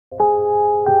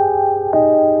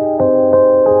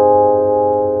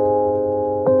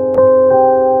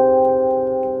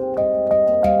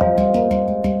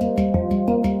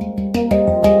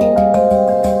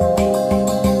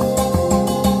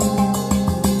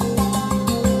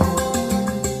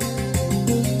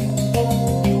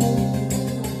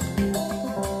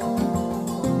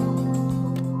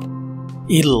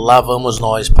E lá vamos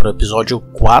nós para o episódio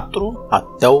 4.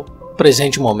 Até o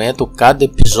presente momento, cada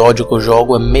episódio que eu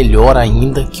jogo é melhor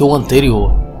ainda que o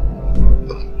anterior.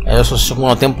 Essa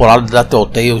segunda temporada da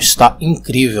Telltale está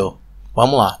incrível.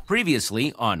 Vamos lá.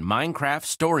 Previously on Minecraft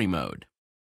Story Mode.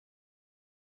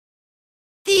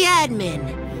 The admin,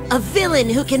 a villain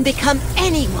who can become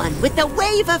anyone with the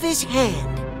wave of his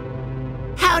hand.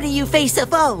 How do you face a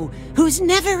foe who's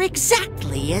never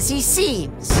exactly as he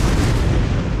seems?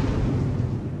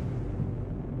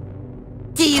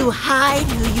 Do you hide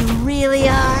who you really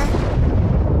are?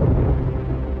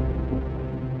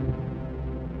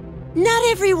 Not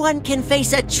everyone can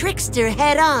face a trickster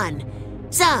head-on.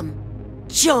 Some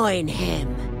join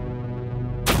him.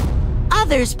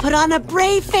 Others put on a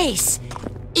brave face,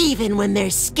 even when they're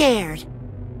scared.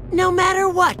 No matter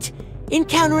what,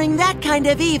 encountering that kind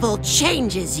of evil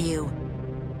changes you.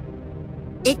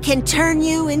 It can turn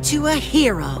you into a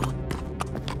hero.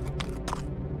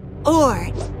 Or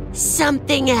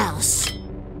something else.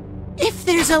 If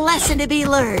there's a lesson to be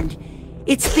learned,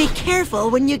 it's be careful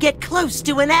when you get close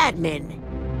to an admin.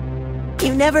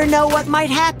 You never know what might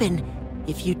happen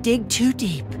if you dig too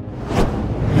deep.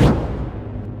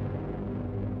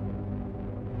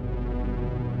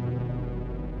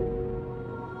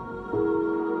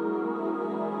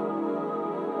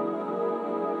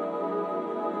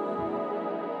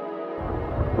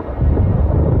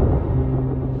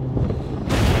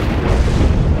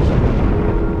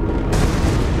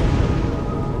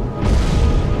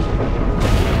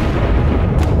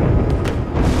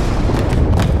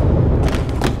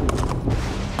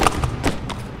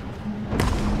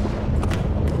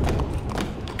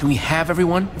 Do we have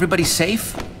everyone? Everybody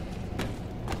safe?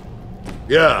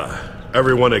 Yeah,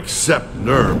 everyone except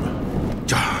Nerm.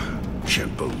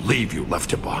 Can't believe you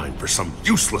left him behind for some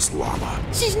useless llama.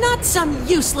 She's not some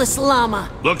useless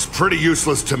llama. Looks pretty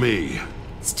useless to me.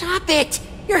 Stop it!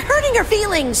 You're hurting her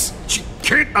feelings! She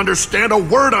can't understand a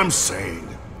word I'm saying.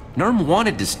 Nerm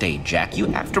wanted to stay, Jack. You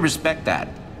have to respect that.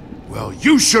 Well,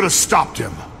 you should have stopped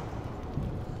him.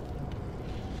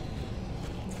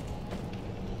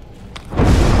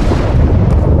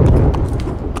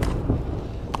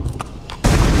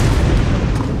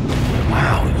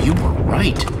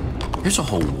 There's a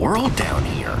whole world down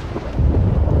here.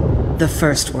 The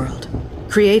first world.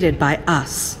 Created by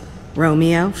us.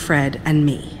 Romeo, Fred, and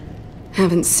me.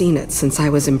 Haven't seen it since I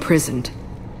was imprisoned.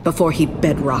 Before he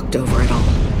bedrocked over it all.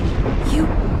 You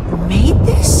made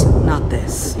this? Not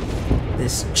this.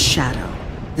 This shadow.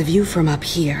 The view from up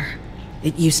here.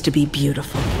 It used to be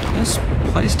beautiful. This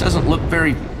place doesn't look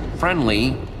very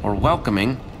friendly or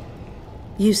welcoming.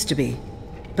 Used to be.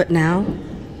 But now?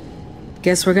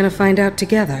 Guess we're gonna find out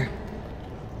together.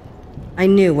 I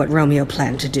knew what Romeo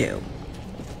planned to do.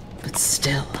 But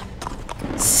still,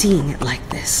 seeing it like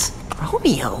this...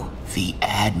 Romeo? The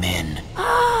admin.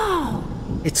 Oh!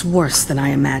 It's worse than I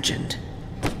imagined.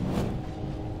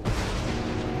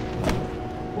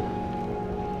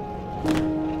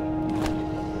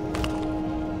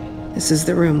 This is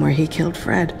the room where he killed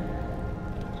Fred.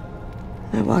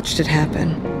 I watched it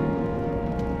happen.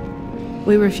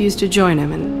 We refused to join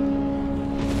him,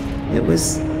 and it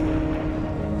was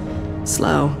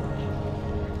slow.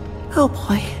 Oh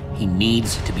boy. He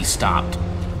needs to be stopped.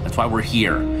 That's why we're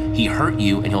here. He hurt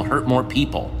you, and he'll hurt more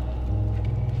people.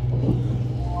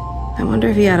 I wonder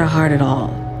if he had a heart at all.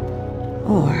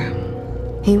 Or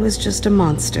he was just a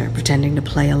monster pretending to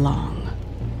play along.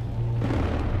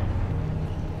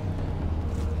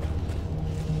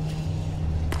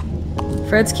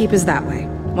 Fred's keep is that way.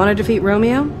 Want to defeat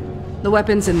Romeo? The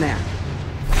weapon's in there.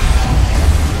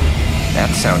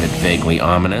 That sounded vaguely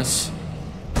ominous.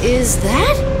 Is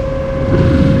that?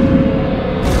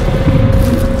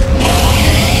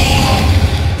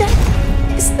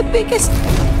 That is the biggest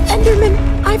Enderman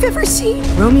I've ever seen.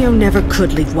 Romeo never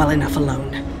could leave well enough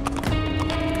alone.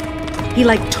 He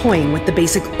liked toying with the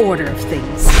basic order of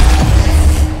things.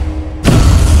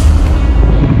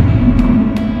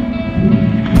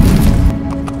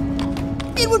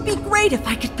 It would be great if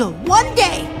I could go one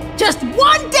day, just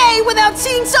one day, without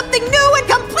seeing something new and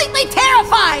completely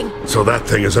terrifying! So that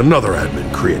thing is another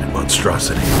admin-created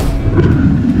monstrosity.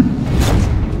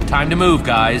 Time to move,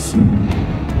 guys.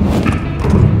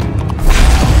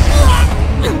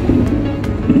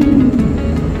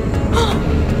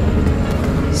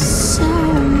 So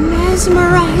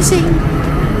mesmerizing.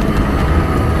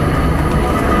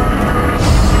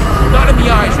 Not in the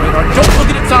eyes, Radar. Don't look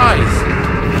at its eyes.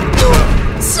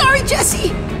 Sorry,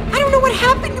 Jesse. I don't know what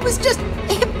happened. It was just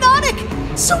hypnotic.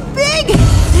 So big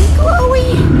and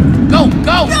glowy. Go,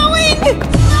 go! Going!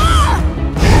 Ah!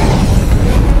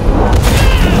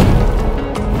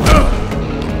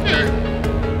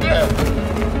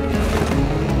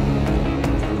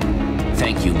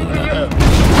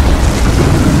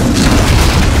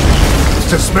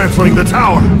 dismantling the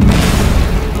tower!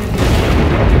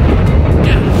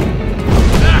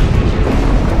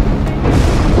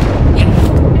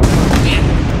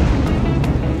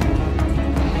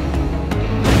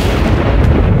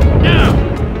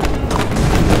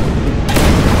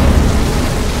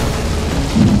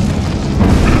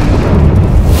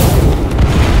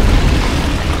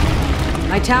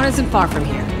 My town isn't far from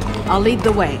here. I'll lead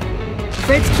the way.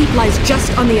 Fred's keep lies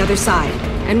just on the other side,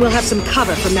 and we'll have some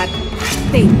cover from that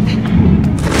thing.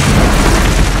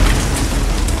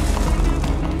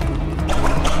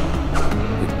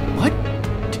 What?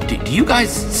 Do you guys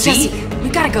see? Jesse, we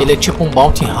gotta go. Ele é tipo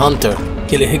bounty hunter,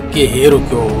 aquele guerreiro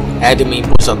que o admin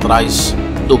pôs atrás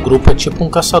do grupo, é tipo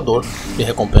caçador de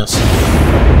recompensa.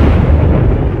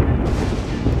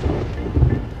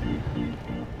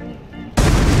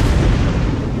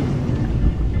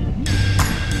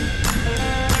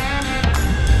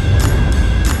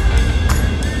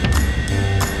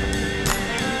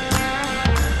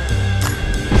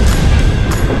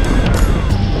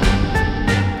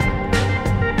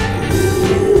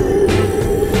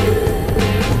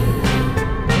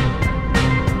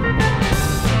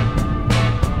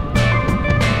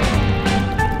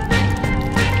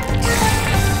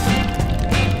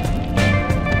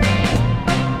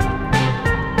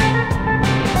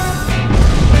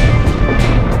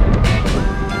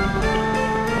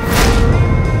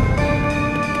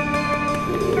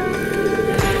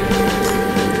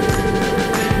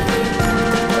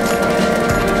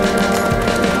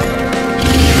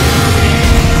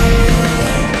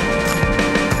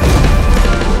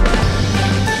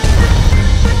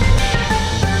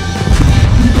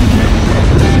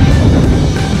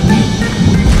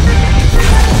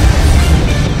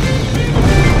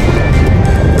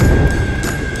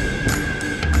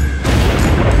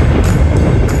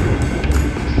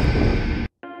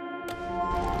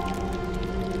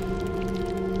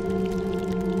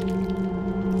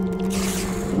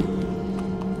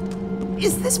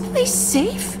 Is this place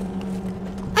safe?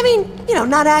 I mean, you know,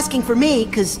 not asking for me,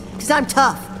 cause I'm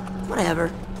tough.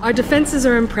 Whatever. Our defenses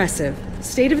are impressive.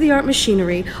 State-of-the-art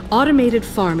machinery, automated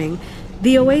farming.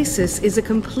 The Oasis is a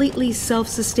completely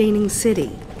self-sustaining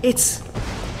city. It's...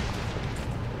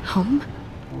 home?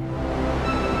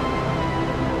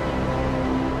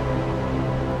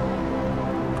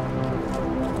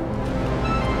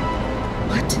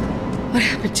 What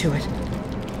happened to it?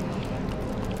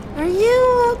 Are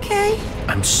you okay?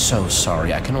 I'm so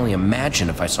sorry. I can only imagine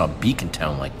if I saw Beacon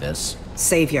Town like this.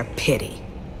 Save your pity.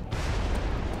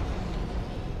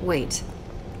 Wait.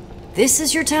 This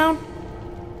is your town?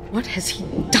 What has he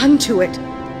done to it?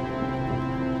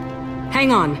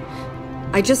 Hang on.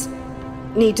 I just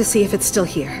need to see if it's still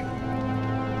here.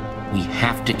 We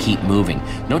have to keep moving.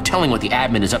 No telling what the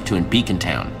admin is up to in Beacon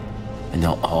Town. And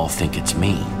they'll all think it's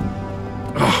me.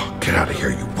 Oh, get out of here,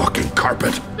 you walking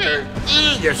carpet!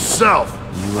 Yourself!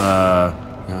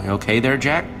 You okay there,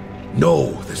 Jack?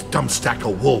 No, this dumb stack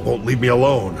of wool won't leave me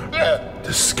alone.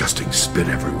 Disgusting spit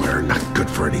everywhere, not good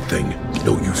for anything.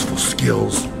 No useful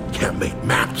skills, can't make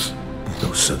maps.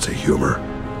 No sense of humor.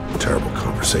 Terrible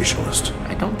conversationalist.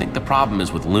 I don't think the problem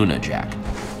is with Luna, Jack.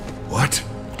 What?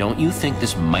 Don't you think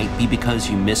this might be because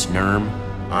you miss Nurm?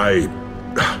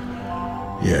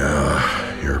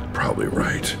 Yeah, you're probably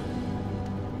right.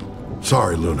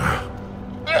 Sorry, Luna.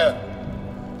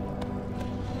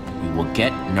 We will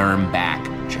get Nurm back,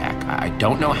 Jack. I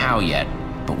don't know how yet,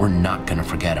 but we're not gonna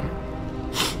forget him.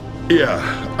 Yeah,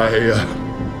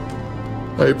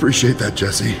 I appreciate that,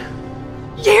 Jesse.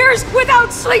 Years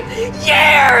without sleep!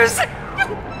 Years!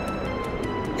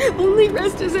 Only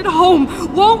rest is at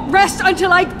home. Won't rest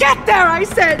until I get there, I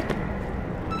said!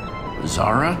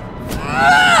 Zara?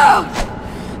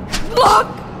 Look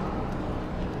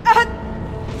at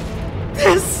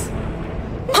this!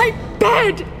 My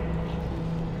bed!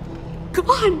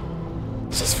 Gone!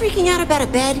 She's freaking out about a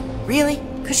bed? Really?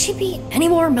 Could she be any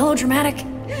more melodramatic?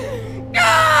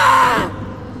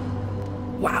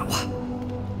 Wow.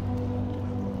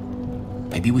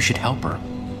 Maybe we should help her.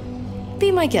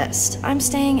 Be my guest. I'm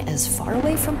staying as far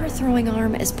away from her throwing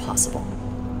arm as possible.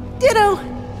 Ditto!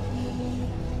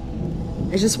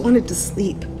 I just wanted to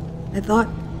sleep. I thought,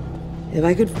 if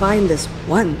I could find this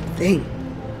one thing,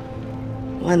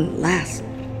 one last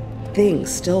thing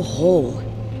still whole,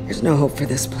 there's no hope for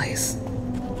this place.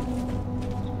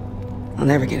 I'll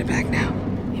never get it back now.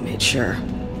 He made sure.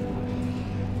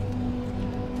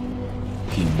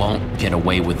 He won't get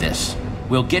away with this.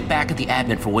 We'll get back at the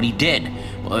admin for what he did.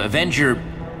 We'll avenge your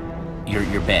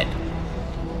bed.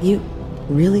 You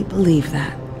really believe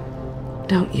that,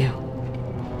 don't you?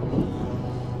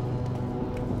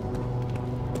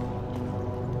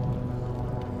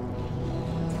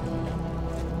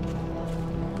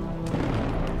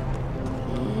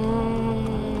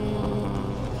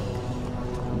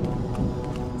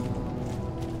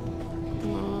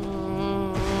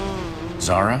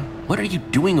 Zara, what are you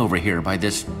doing over here by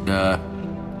this,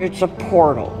 It's a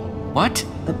portal. What?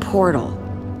 The portal.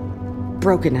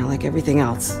 Broken now like everything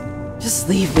else. Just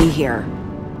leave me here.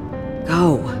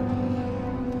 Go.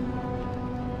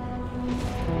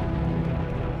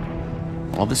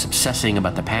 All this obsessing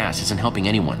about the past isn't helping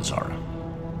anyone, Zara.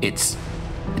 It's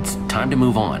time to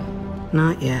move on.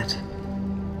 Not yet.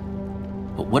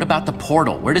 But what about the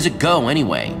portal? Where does it go,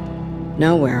 anyway?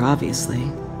 Nowhere,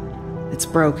 obviously. It's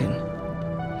broken.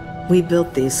 We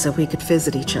built these so we could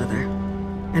visit each other.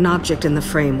 An object in the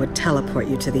frame would teleport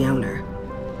you to the owner.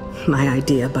 My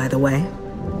idea, by the way.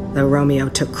 Though Romeo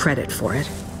took credit for it.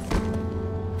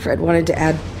 Fred wanted to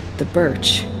add the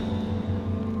birch.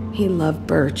 He loved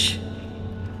birch.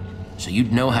 So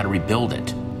you'd know how to rebuild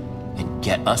it and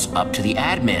get us up to the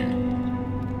admin.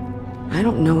 I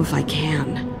don't know if I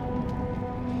can.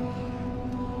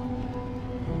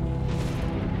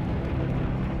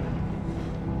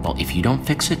 Well, if you don't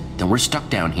fix it, then we're stuck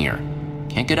down here.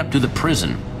 Can't get up to the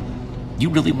prison. You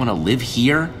really want to live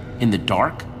here in the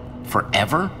dark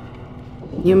forever?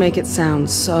 You make it sound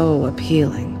so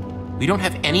appealing. We don't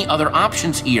have any other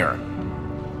options here.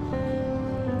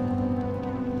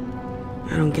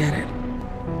 I don't get it.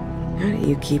 How do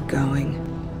you keep going?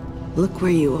 Look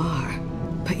where you are,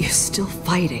 but you're still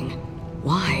fighting.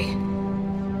 Why?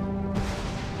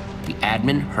 The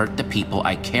admin hurt the people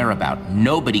I care about.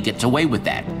 Nobody gets away with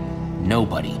that.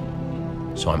 Nobody.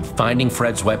 So I'm finding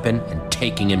Fred's weapon and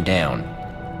taking him down.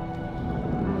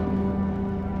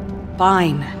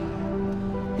 Fine.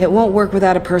 It won't work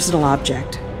without a personal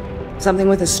object. Something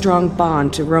with a strong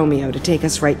bond to Romeo to take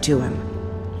us right to him.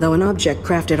 Though an object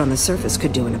crafted on the surface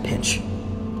could do in a pinch.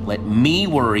 Let me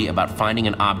worry about finding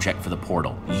an object for the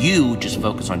portal. You just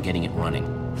focus on getting it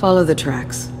running. Follow the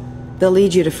tracks. They'll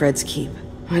lead you to Fred's keep.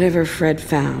 Whatever Fred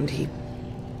found, he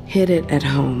hid it at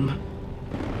home.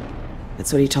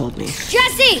 That's what he told me.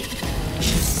 Jesse!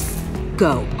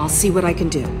 Go. I'll see what I can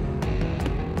do.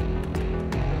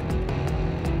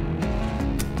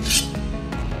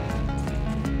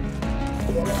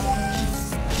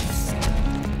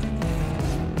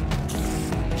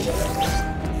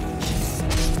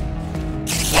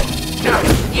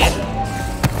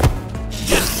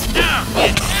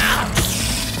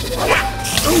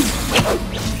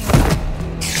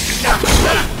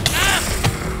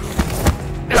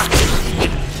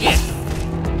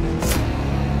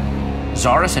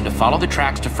 Zara said to follow the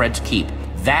tracks to Fred's keep.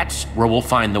 That's where we'll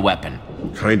find the weapon.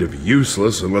 Kind of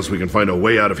useless unless we can find a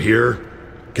way out of here.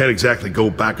 Can't exactly go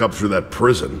back up through that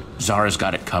prison. Zara's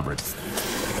got it covered.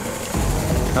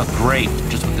 Oh, great.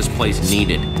 Just what this place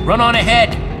needed. Run on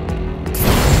ahead!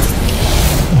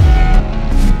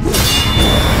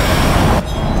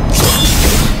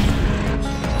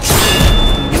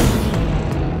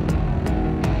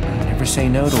 Never say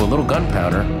no to a little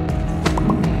gunpowder.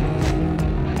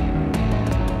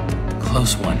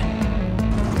 Close one.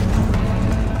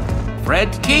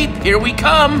 Fred's keep, here we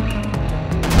come!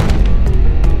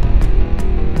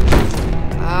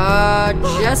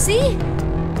 Jesse?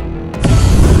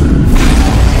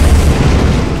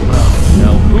 Oh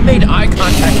no, who made eye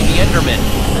contact with the Enderman?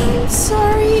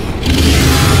 Sorry.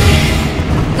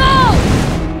 Go!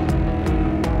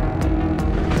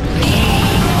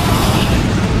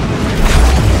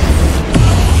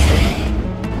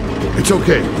 It's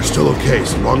okay. We're still okay,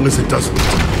 so long as it doesn't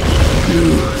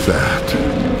do that.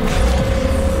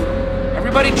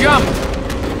 Everybody jump!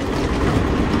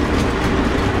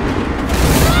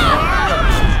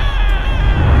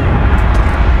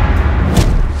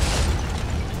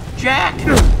 Jack!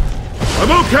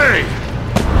 I'm okay!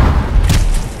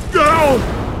 Go!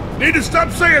 Need to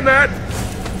stop saying that!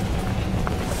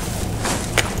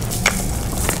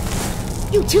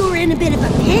 You two are in a bit of a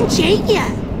pinch, ain't ya?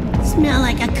 Smell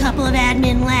like a couple of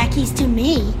admin lackeys to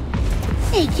me.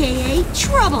 AKA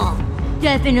trouble.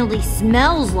 Definitely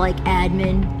smells like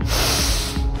admin.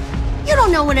 You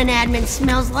don't know what an admin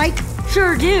smells like.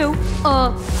 Sure do.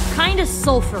 Kinda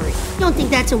sulfury. Don't think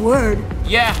that's a word.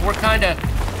 Yeah, we're kinda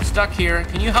stuck here.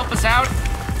 Can you help us out?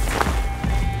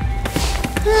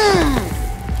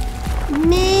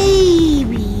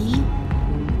 Maybe.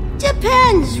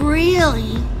 Depends,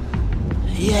 really.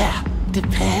 Yeah,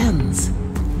 depends.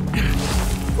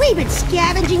 We've been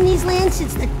scavenging these lands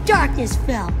since the darkness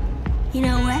fell. You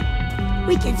know what?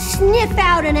 We can sniff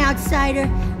out an outsider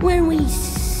when we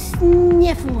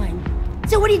sniff one.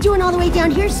 So what are you doing all the way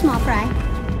down here, small fry?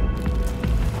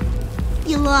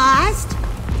 You lost?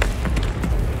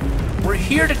 We're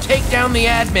here to take down the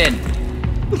admin.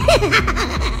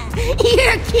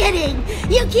 You're kidding!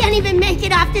 You can't even make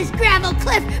it off this gravel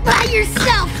cliff by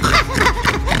yourself!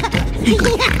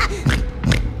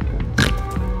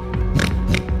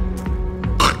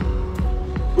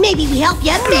 Maybe we help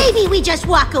you, maybe we just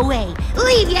walk away.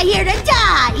 Leave you here to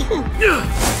die.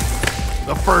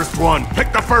 The first one.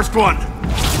 Pick the first one.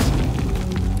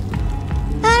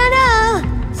 I don't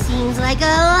know. Seems like a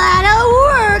lot of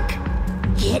work.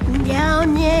 Getting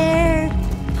down there,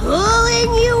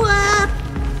 pulling you up.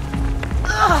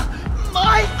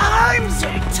 My arms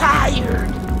are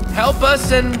tired. Help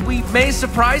us and we may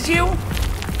surprise you?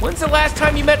 When's the last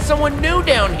time you met someone new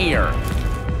down here?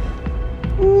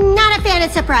 Not a fan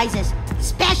of surprises,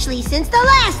 especially since the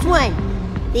last one.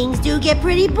 Things do get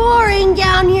pretty boring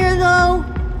down here, though.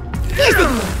 Here's the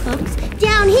deal, folks.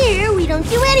 Down here, we don't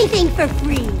do anything for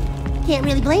free. Can't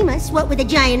really blame us, what with the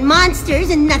giant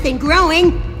monsters and nothing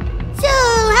growing. So,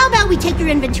 how about we take your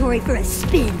inventory for a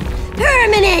spin?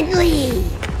 Permanently!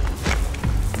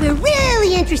 We're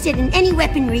really interested in any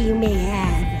weaponry you may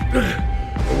have.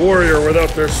 A warrior without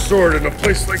their sword in a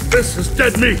place like this is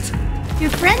dead meat. Your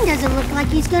friend doesn't look like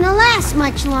he's gonna last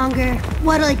much longer.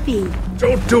 What'll it be?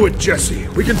 Don't do it, Jesse.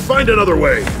 We can find another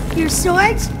way. Your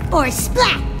swords? Or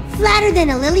splat! Flatter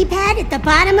than a lily pad at the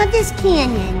bottom of this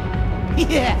canyon.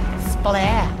 Yeah,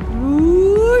 splat.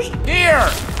 Whoosh. Here!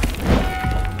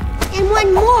 And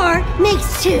one more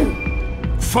makes two.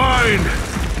 Fine,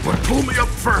 but pull me up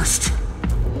first.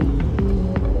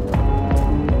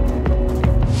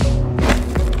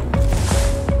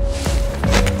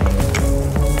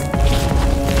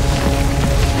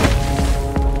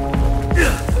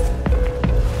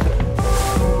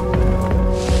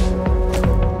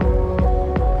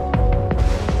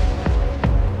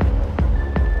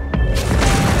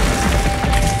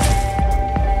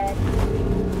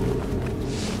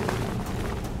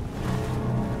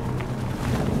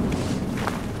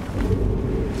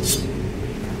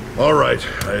 All right,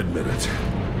 I admit it.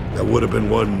 That would have been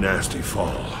one nasty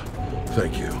fall.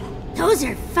 Thank you. Those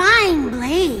are fine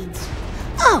blades.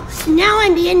 Oh, now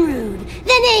I'm being rude.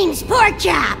 The name's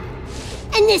Porkchop.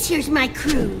 And this here's my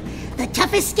crew. The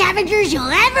toughest scavengers you'll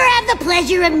ever have the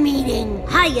pleasure of meeting.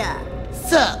 Hiya.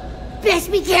 Sup? Best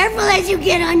be careful as you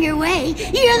get on your way.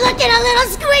 You're looking a little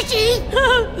squishy.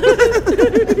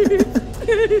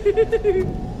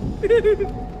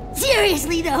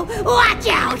 Seriously, though, watch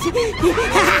out!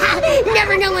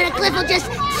 Never know when a cliff will just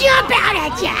jump out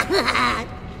at ya!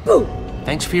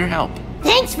 Thanks for your help.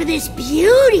 Thanks for this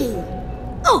beauty!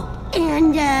 Oh,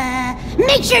 and,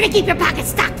 make sure to keep your pockets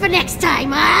stocked for next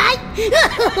time, alright?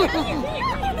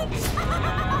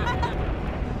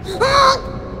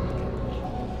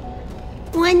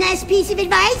 One last piece of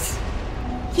advice?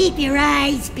 Keep your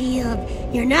eyes peeled.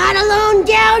 You're not alone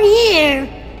down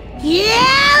here.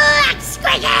 Yeah, luck,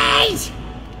 squiggies!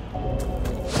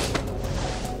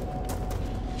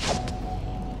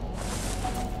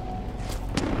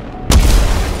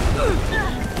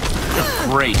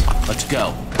 Great, let's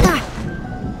go.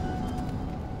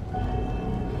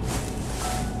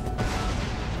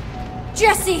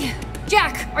 Jesse!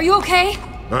 Jack, are you okay?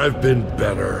 I've been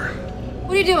better.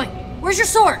 What are you doing? Where's your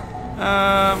sword?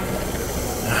 Come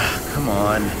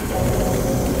on.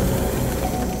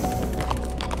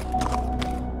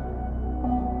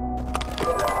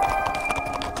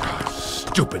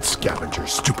 Stupid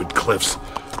scavengers, stupid cliffs.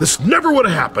 This never would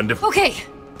have happened if... Okay,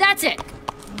 that's it.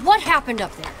 What happened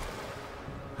up there?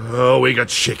 Oh, we got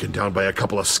shaken down by a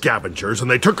couple of scavengers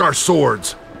and they took our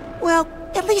swords. Well,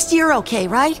 at least you're okay,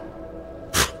 right?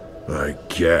 I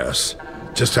guess.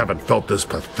 Just haven't felt this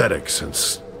pathetic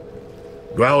since...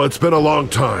 Well, it's been a long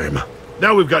time.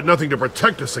 Now we've got nothing to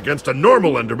protect us against a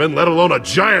normal Enderman, let alone a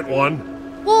giant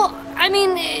one. Well, I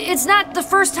mean, it's not the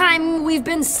first time we've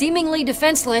been seemingly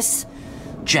defenseless.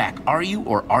 Jack, are you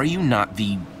or are you not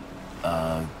the,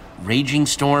 raging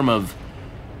storm of...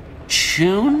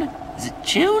 Chun? Is it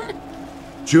Chun?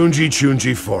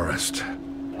 Chunji Forest.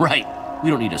 Right. We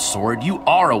don't need a sword. You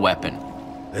are a weapon.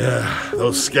 Yeah,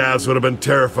 those scavs would have been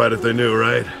terrified if they knew,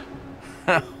 right?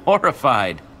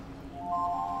 Horrified.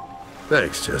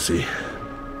 Thanks, Jesse.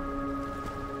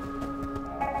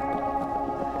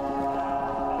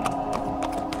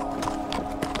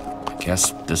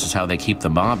 Guess this is how they keep the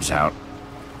mobs out.